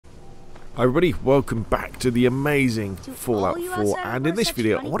Hi everybody, welcome back to the amazing Fallout 4, and in this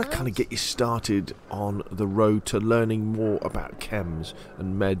video I want to kind of get you started on the road to learning more about chems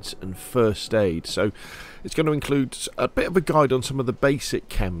and meds and first aid. So it's going to include a bit of a guide on some of the basic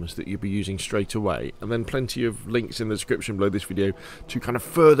chems that you'll be using straight away, and then plenty of links in the description below this video to kind of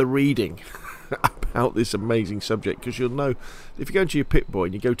further reading about this amazing subject, because you'll know if you go into your Pip-Boy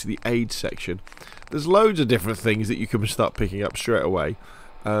and you go to the aid section, there's loads of different things that you can start picking up straight away.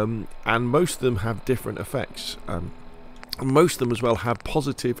 And most of them have different effects, and most of them as well have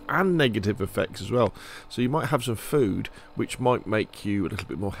positive and negative effects as well. So you might have some food which might make you a little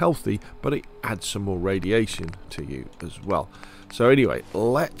bit more healthy, but it adds some more radiation to you as well. So anyway,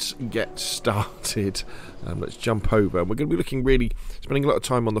 let's get started. Let's jump over, and we're going to be looking, really spending a lot of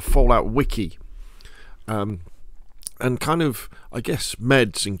time on the Fallout wiki, and kind of, I guess,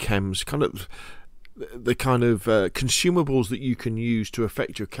 meds and chems, kind of the kind of consumables that you can use to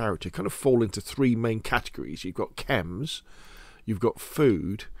affect your character kind of fall into three main categories. You've got chems, you've got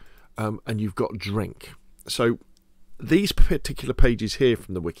food, and you've got drink. So these particular pages here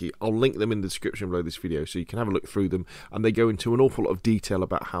from the wiki, I'll link them in the description below this video so you can have a look through them, and they go into an awful lot of detail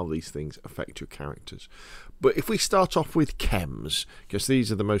about how these things affect your characters. But if we start off with chems, because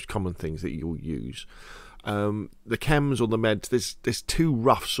these are the most common things that you'll use, the chems or the meds, there's two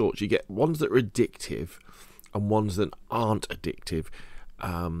rough sorts. You get ones that are addictive and ones that aren't addictive.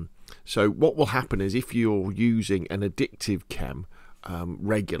 So what will happen is, if you're using an addictive chem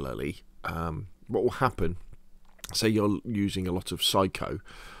regularly, what will happen, say you're using a lot of psycho,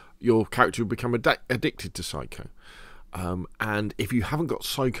 your character will become addicted to psycho. And if you haven't got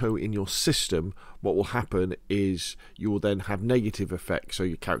psycho in your system, what will happen is you will then have negative effects, so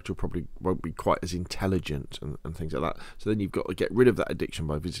your character probably won't be quite as intelligent and things like that. So then you've got to get rid of that addiction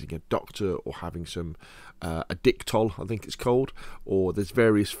by visiting a doctor or having some addictol, I think it's called, or there's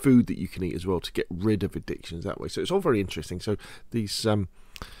various food that you can eat as well to get rid of addictions that way. So it's all very interesting. So these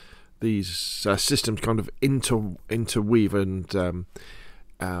systems kind of interweave and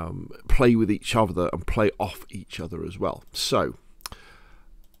play with each other and play off each other as well. So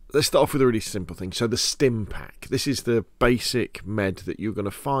let's start off with a really simple thing. So the stim pack, this is the basic med that you're going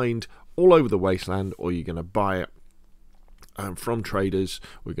to find all over the wasteland, or you're going to buy it from traders.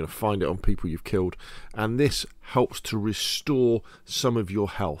 We're going to find it on people you've killed, and this helps to restore some of your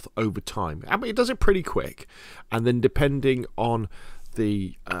health over time. I mean, it does it pretty quick, and then depending on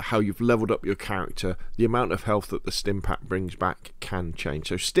the how you've leveled up your character, the amount of health that the stim pack brings back can change.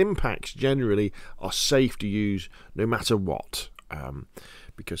 So stim packs generally are safe to use no matter what,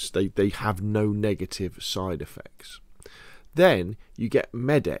 because they have no negative side effects. Then you get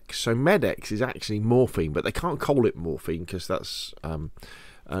Med-X. So Med-X is actually morphine, but they can't call it morphine because that's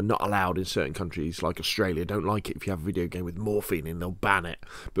not allowed in certain countries, like Australia. Don't like it if you have a video game with morphine in, they'll ban it.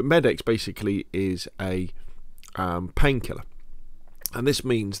 But Med-X basically is a painkiller. And this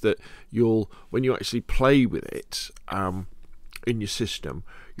means that when you actually play with it in your system,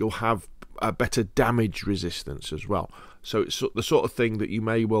 you'll have a better damage resistance as well. So it's the sort of thing that you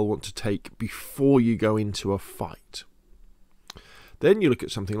may well want to take before you go into a fight. Then you look at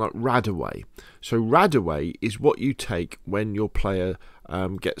something like Radaway. So Radaway is what you take when your player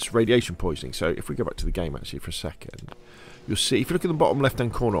gets radiation poisoning. So if we go back to the game actually for a second, you'll see, if you look at the bottom left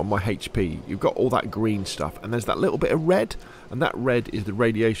hand corner on my HP, you've got all that green stuff, and there's that little bit of red, and that red is the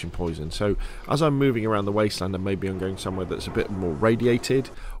radiation poison. So as I'm moving around the wasteland, and maybe I'm going somewhere that's a bit more radiated,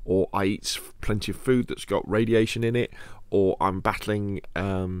 or I eat plenty of food that's got radiation in it, or I'm battling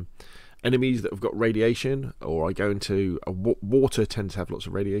enemies that have got radiation, or I go into water tends to have lots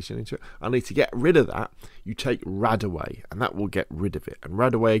of radiation into it, I need to get rid of that. You take Radaway, and that will get rid of it. And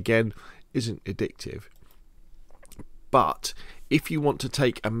Radaway again isn't addictive, but if you want to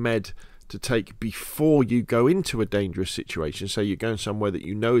take a med to take before you go into a dangerous situation, say you're going somewhere that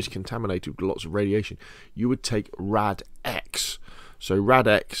you know is contaminated with lots of radiation, you would take Rad-X. So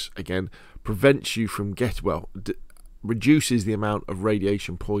Rad-X again prevents you from reduces the amount of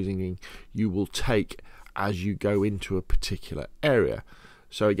radiation poisoning you will take as you go into a particular area.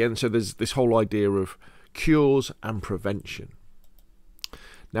 So again, so there's this whole idea of cures and prevention.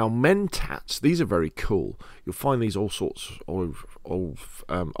 Now mentats, these are very cool. You'll find these all sorts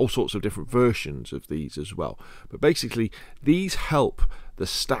of different versions of these as well. But basically, these help the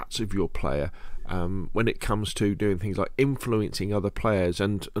stats of your player when it comes to doing things like influencing other players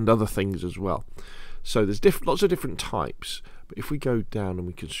and other things as well. So there's lots of different types. But if we go down and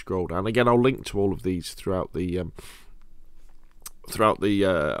we can scroll down again, I'll link to all of these throughout the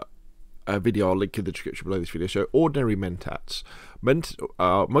video I'll link in the description below this video. So ordinary mentats.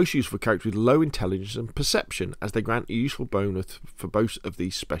 Are most useful for characters with low intelligence and perception, as they grant a useful bonus for both of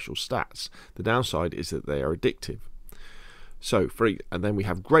these special stats. The downside is that they are addictive. So and then we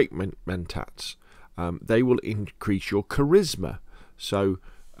have great mentats. They will increase your charisma. So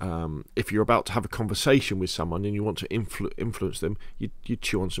if you're about to have a conversation with someone and you want to influence them, you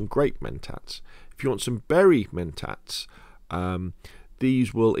chew on some great mentats. If you want some berry mentats,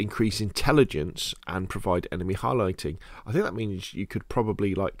 these will increase intelligence and provide enemy highlighting. I think that means you could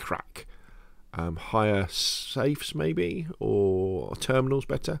probably like crack higher safes maybe, or terminals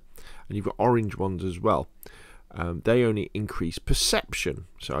better. And you've got orange ones as well. They only increase perception.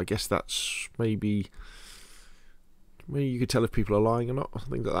 So I guess that's maybe you could tell if people are lying or not,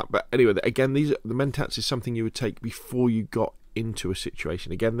 things like that. But anyway, again, the mentats is something you would take before you got into a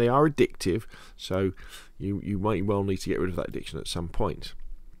situation. Again, they are addictive, so you might well need to get rid of that addiction at some point.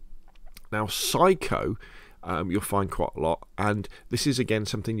 Now, psycho, you'll find quite a lot, and this is again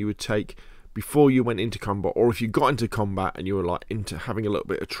something you would take before you went into combat, or if you got into combat and you were like into having a little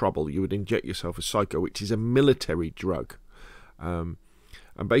bit of trouble, you would inject yourself with psycho, which is a military drug. And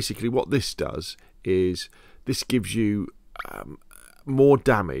basically what this does is this gives you more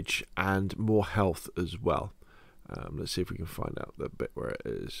damage and more health as well. Let's see if we can find out the bit where it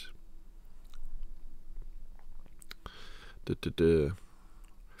is.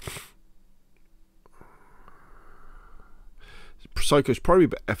 Psycho's primary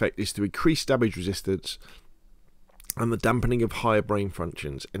effect is to increase damage resistance and the dampening of higher brain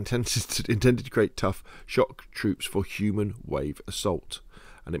functions, intended to create tough shock troops for human wave assault,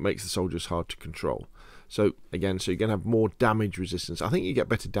 and it makes the soldiers hard to control. So again, so you're going to have more damage resistance. I think you get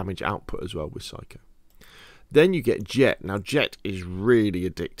better damage output as well with Psycho. Then you get Jet. Now Jet is really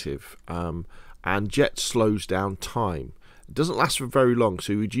addictive, and Jet slows down time. It doesn't last for very long,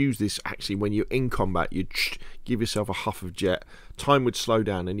 so you would use this actually when you're in combat. You'd give yourself a huff of Jet. Time would slow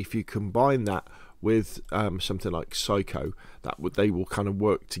down, and if you combine that with something like Psycho, they will kind of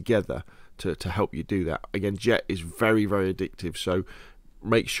work together to help you do that. Again, Jet is very, very addictive, so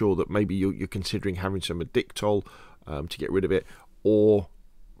make sure that maybe you're considering having some Addictol to get rid of it, or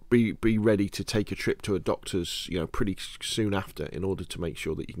be ready to take a trip to a doctor's, pretty soon after, in order to make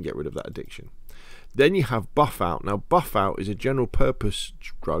sure that you can get rid of that addiction. Then you have Buff Out. Now, Buff Out is a general purpose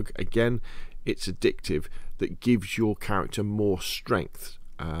drug. Again, it's addictive, that gives your character more strength,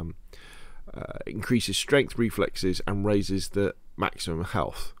 increases strength, reflexes, and raises the maximum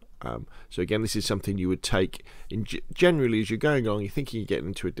health. So again, this is something you would take generally as you're going along. You're thinking you're getting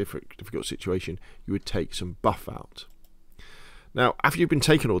into a difficult situation, you would take some Buff Out. Now, after you've been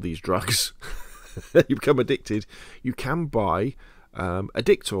taking all these drugs, you become addicted, you can buy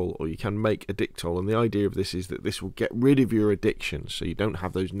Addictol, or you can make Addictol, and the idea of this is that this will get rid of your addiction, so you don't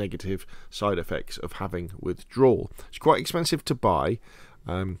have those negative side effects of having withdrawal. It's quite expensive to buy,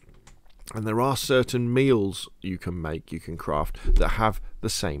 and there are certain meals you can craft that have the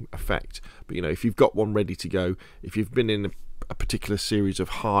same effect. But if you've got one ready to go, if you've been in a particular series of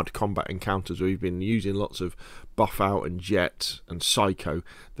hard combat encounters, or you've been using lots of Buff Out and Jet and Psycho,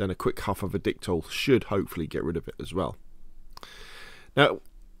 then a quick huff of Addictol should hopefully get rid of it as well. Now,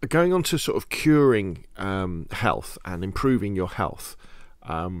 going on to sort of curing health and improving your health,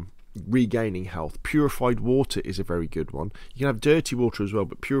 regaining health, purified water is a very good one. You can have dirty water as well,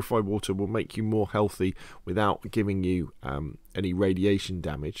 but purified water will make you more healthy without giving you any radiation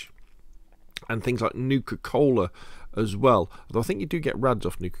damage. And things like Nuka-Cola as well. Although I think you do get rads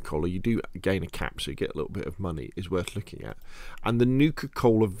off Nuka-Cola, you do gain a cap, so you get a little bit of money, is worth looking at. And the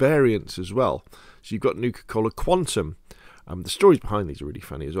Nuka-Cola variants as well. So you've got Nuka-Cola Quantum. The stories behind these are really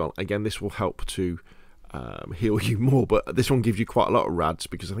funny as well. Again, this will help to heal you more, but this one gives you quite a lot of rads,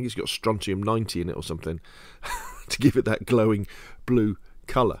 because I think it's got strontium 90 in it or something to give it that glowing blue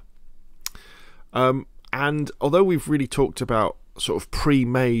colour. And although we've really talked about sort of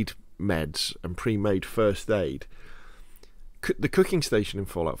pre-made meds and pre-made first aid, the cooking station in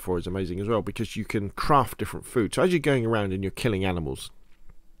Fallout 4 is amazing as well, because you can craft different food. So as you're going around and you're killing animals,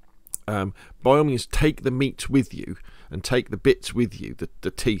 by all means take the meat with you and take the bits with you,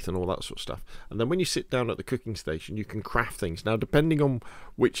 the teeth and all that sort of stuff, and then when you sit down at the cooking station you can craft things. Now, depending on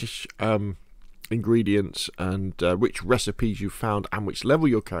which ingredients and which recipes you've found and which level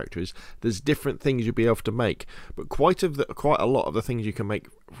your character is, there's different things you'll be able to make, but quite a lot of the things you can make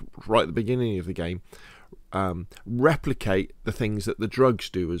right at the beginning of the game replicate the things that the drugs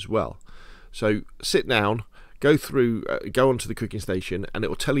do as well. So sit down, go onto the cooking station, and it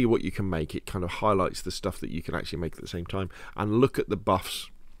will tell you what you can make. It kind of highlights the stuff that you can actually make at the same time, and look at the buffs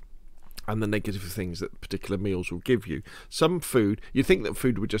and the negative things that particular meals will give you. Some food, you think that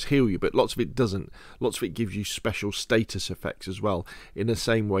food would just heal you, but lots of it doesn't. Lots of it gives you special status effects as well, in the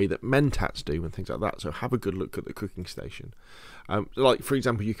same way that mentats do and things like that. So have a good look at the cooking station. Like, for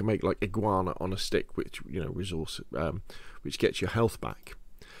example, you can make like iguana on a stick, which, you know, which gets your health back.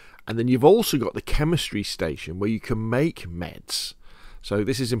 And then you've also got the chemistry station where you can make meds. So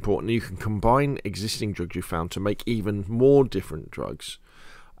this is important. You can combine existing drugs you found to make even more different drugs.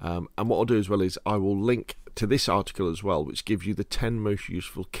 And what I'll do as well is I will link to this article as well, which gives you the 10 most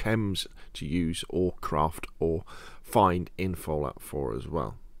useful chems to use or craft or find in Fallout 4 as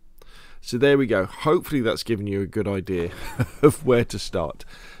well. So there we go. Hopefully that's given you a good idea of where to start.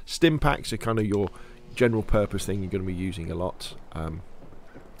 Stim packs are kind of your general purpose thing you're going to be using a lot.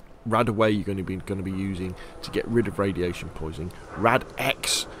 Radaway you're going to be using to get rid of radiation poisoning.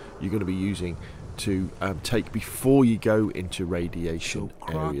 Rad-X you're going to be using to take before you go into radiation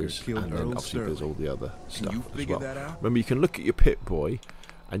areas, and then obviously there's all the other stuff as well. Remember, you can look at your Pip-Boy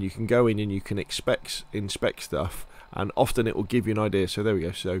and you can go in and you can inspect stuff, and often it will give you an idea. So there we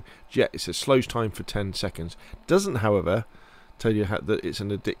go. So yeah, it says slows time for 10 seconds. Doesn't, however, tell you that it's an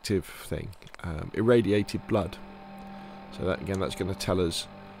addictive thing. Irradiated blood. So that, again, that's going to tell us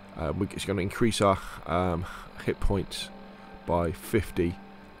it's going to increase our hit points by 50,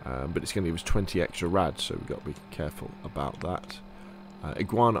 but it's going to give us 20 extra rad, so we've got to be careful about that.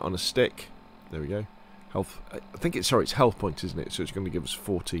 Iguana on a stick. There we go. Health. I think it's health points, isn't it? So it's going to give us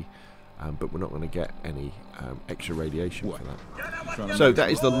 40, but we're not going to get any extra radiation for that. So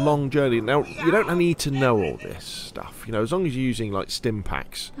that is the long journey. Now, you don't need to know all this stuff, you know, as long as you're using like stim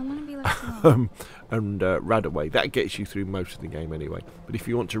packs and Radaway, that gets you through most of the game anyway. But if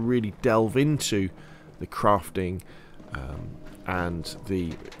you want to really delve into the crafting and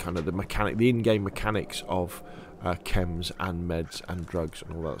the kind of the in-game mechanics of chems and meds and drugs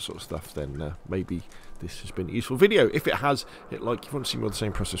and all that sort of stuff, then maybe this has been a useful video. If it has, hit like. If you want to see more of the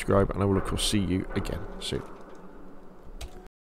same, press subscribe, and I will of course see you again soon.